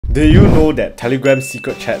Do you know that Telegram's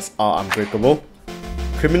secret chats are unbreakable?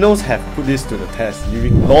 Criminals have put this to the test,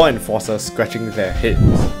 leaving law enforcers scratching their heads.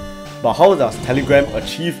 But how does Telegram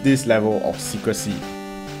achieve this level of secrecy?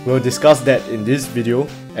 We'll discuss that in this video,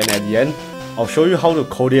 and at the end, I'll show you how to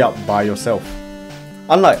code it up by yourself.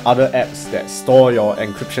 Unlike other apps that store your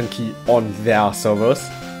encryption key on their servers,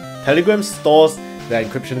 Telegram stores the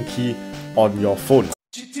encryption key on your phone.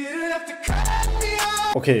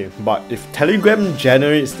 Okay, but if Telegram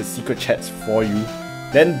generates the secret chats for you,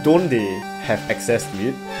 then don't they have access to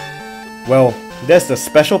it? Well, that's the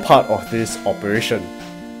special part of this operation.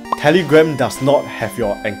 Telegram does not have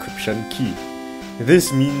your encryption key.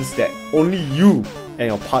 This means that only you and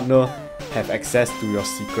your partner have access to your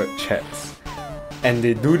secret chats. And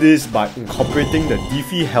they do this by incorporating the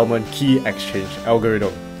Diffie-Hellman key exchange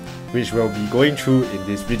algorithm, which we'll be going through in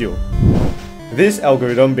this video. This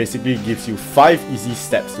algorithm basically gives you 5 easy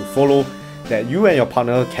steps to follow that you and your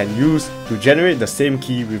partner can use to generate the same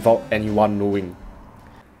key without anyone knowing.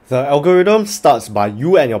 The algorithm starts by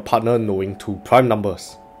you and your partner knowing 2 prime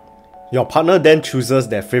numbers. Your partner then chooses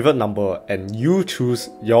their favorite number and you choose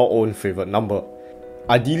your own favorite number.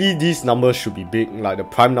 Ideally, these numbers should be big, like the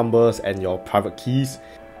prime numbers and your private keys,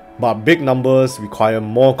 but big numbers require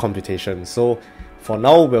more computation, so for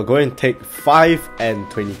now we're going to take 5 and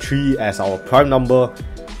 23 as our prime number,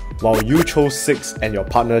 while you chose 6 and your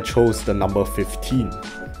partner chose the number 15.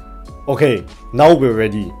 Okay, now we're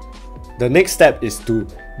ready. The next step is to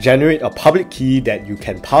generate a public key that you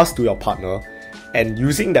can pass to your partner, and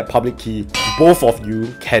using that public key, both of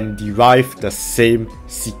you can derive the same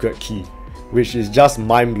secret key, which is just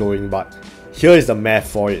mind-blowing, but here is the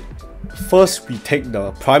math for it. First, we take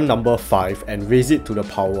the prime number 5 and raise it to the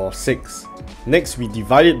power of 6. Next, we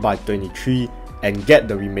divide it by 23 and get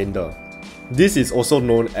the remainder. This is also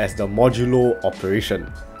known as the modulo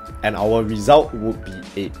operation, and our result would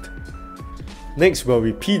be 8. Next, we'll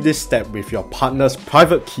repeat this step with your partner's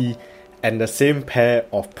private key and the same pair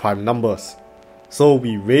of prime numbers. So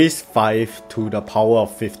we raise 5 to the power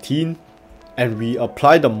of 15, and we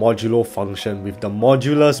apply the modulo function with the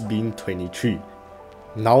modulus being 23.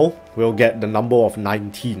 Now we'll get the number of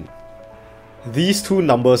 19. These 2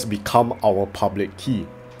 numbers become our public key.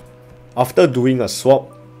 After doing a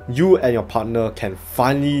swap, you and your partner can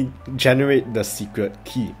finally generate the secret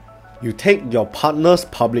key. You take your partner's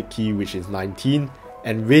public key, which is 19,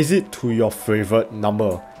 and raise it to your favorite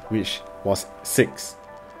number, which was 6.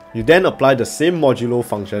 You then apply the same modulo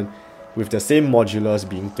function with the same modulus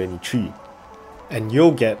being 23, and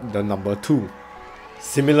you'll get the number 2.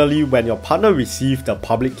 Similarly, when your partner receives the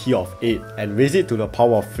public key of 8 and raise it to the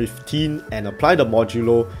power of 15 and apply the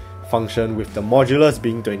modulo function with the modulus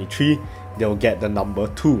being 23, they'll get the number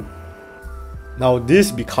 2. Now this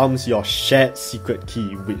becomes your shared secret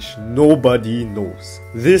key, which nobody knows.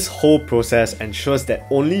 This whole process ensures that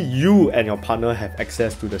only you and your partner have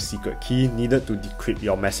access to the secret key needed to decrypt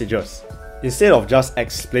your messages. Instead of just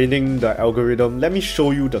explaining the algorithm, let me show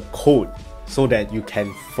you the code so that you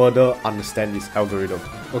can further understand this algorithm.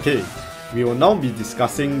 Okay, we will now be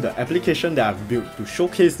discussing the application that I've built to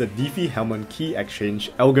showcase the Diffie-Hellman key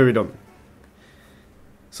exchange algorithm.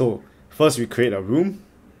 So first we create a room,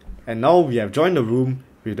 and now we have joined the room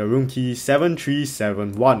with the room key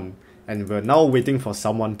 7371, and we're now waiting for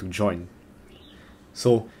someone to join.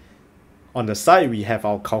 So on the side we have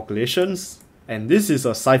our calculations, and this is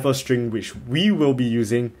a cipher string which we will be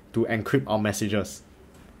using to encrypt our messages.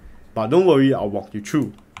 But don't worry, I'll walk you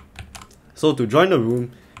through. So to join the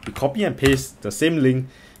room, we copy and paste the same link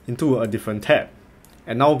into a different tab.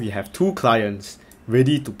 And now we have 2 clients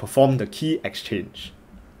ready to perform the key exchange.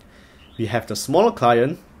 We have the smaller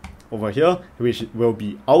client over here, which will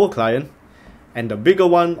be our client, and the bigger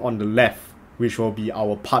one on the left, which will be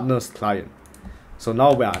our partner's client. So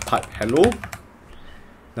now when I type hello,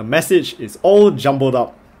 the message is all jumbled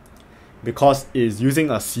up because it is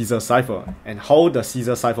using a Caesar cipher. And how the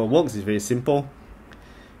Caesar cipher works is very simple.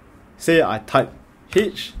 Say I type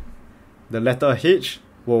H, the letter H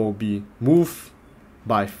will be moved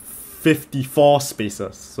by 54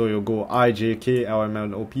 spaces. So you'll go I, J, K, L, M,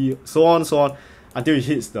 N, O, P, so on until it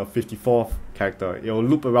hits the 54th character. It will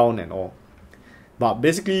loop around and all. But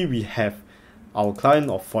basically we have our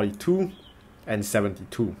client of 42 and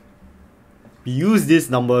 72. We use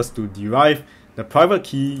these numbers to derive the private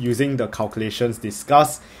key using the calculations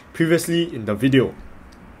discussed previously in the video.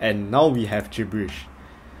 And now we have gibberish.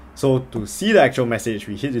 So to see the actual message,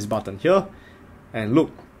 we hit this button here, and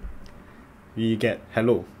look, we get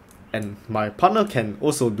hello. And my partner can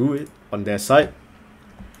also do it on their side,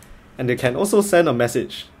 and they can also send a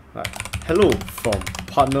message like hello from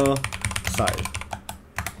partner side.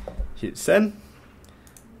 Hit send,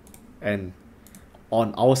 and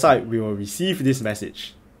on our side we will receive this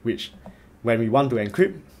message, which when we want to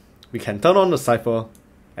encrypt, we can turn on the cipher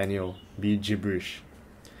and it'll be gibberish.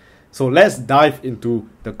 So let's dive into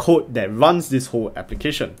the code that runs this whole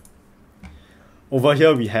application. Over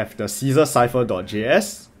here we have the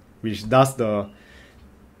caesarcipher.js, which does the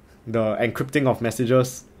encrypting of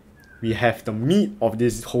messages. We have the meat of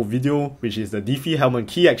this whole video, which is the Diffie-Hellman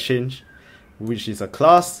key exchange, which is a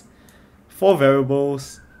class, 4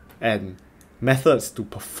 variables, and methods to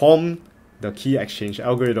perform the key exchange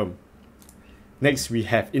algorithm. Next we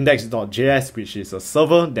have index.js, which is a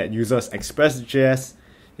server that uses express.js.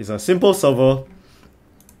 It's a simple server.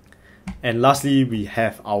 And lastly we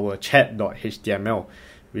have our chat.html,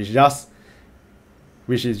 which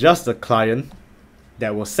is just the client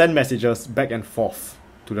that will send messages back and forth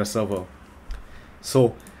to the server.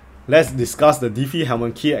 So let's discuss the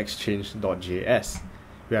Diffie-Hellman key exchange.js.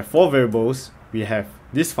 We have 4 variables. We have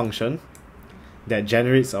this function that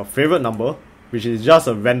generates a favorite number, which is just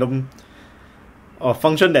a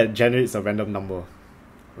function that generates a random number.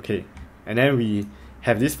 Okay, and then we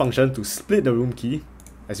have this function to split the room key.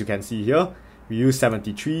 As you can see here, we use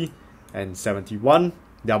 73 and 71.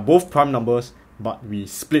 They are both prime numbers, but we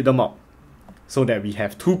split them up so that we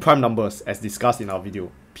have 2 prime numbers as discussed in our video,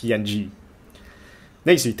 P and G.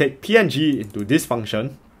 Next, we take P and G into this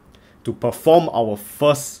function to perform our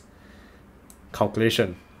first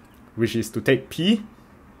calculation, which is to take P,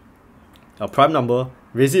 a prime number,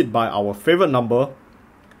 raise it by our favorite number,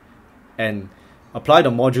 and apply the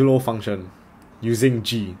modulo function using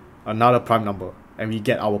G, another prime number, and we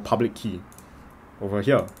get our public key. Over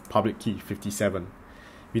here, public key 57.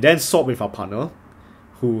 We then swap with our partner,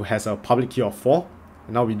 who has a public key of 4,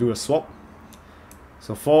 and now we do a swap.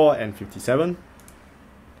 So 4 and 57.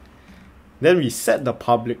 Then we set the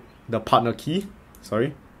partner key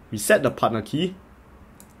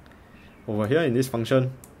over here in this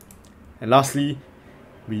function. And lastly,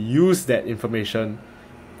 we use that information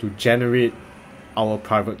to generate our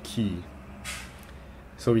private key.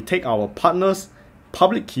 So we take our partner's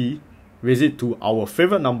public key, raise it to our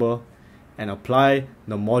favorite number, and apply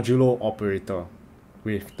the modulo operator,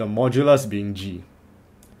 with the modulus being G,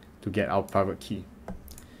 to get our private key.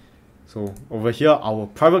 So over here, our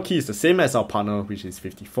private key is the same as our partner, which is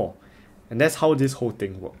 54. And that's how this whole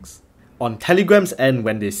thing works. On Telegram's end,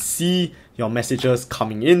 when they see your messages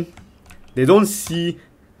coming in, they don't see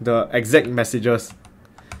the exact messages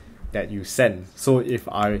that you send. So if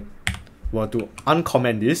I were to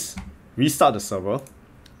uncomment this, restart the server,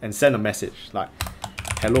 and send a message like,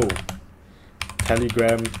 hello,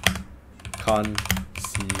 Telegram can't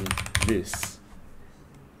see this.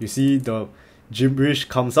 You see the gibberish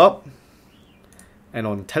comes up, and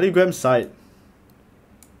on Telegram side,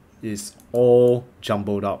 it's all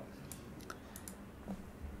jumbled up.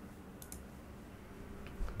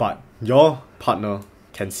 But your partner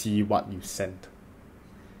can see what you sent.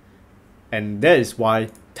 And that is why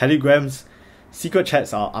Telegram's secret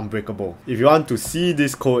chats are unbreakable. If you want to see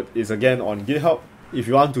this code, it's again on GitHub. If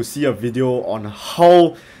you want to see a video on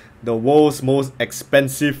how the world's most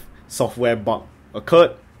expensive software bug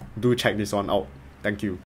occurred, do check this one out. Thank you.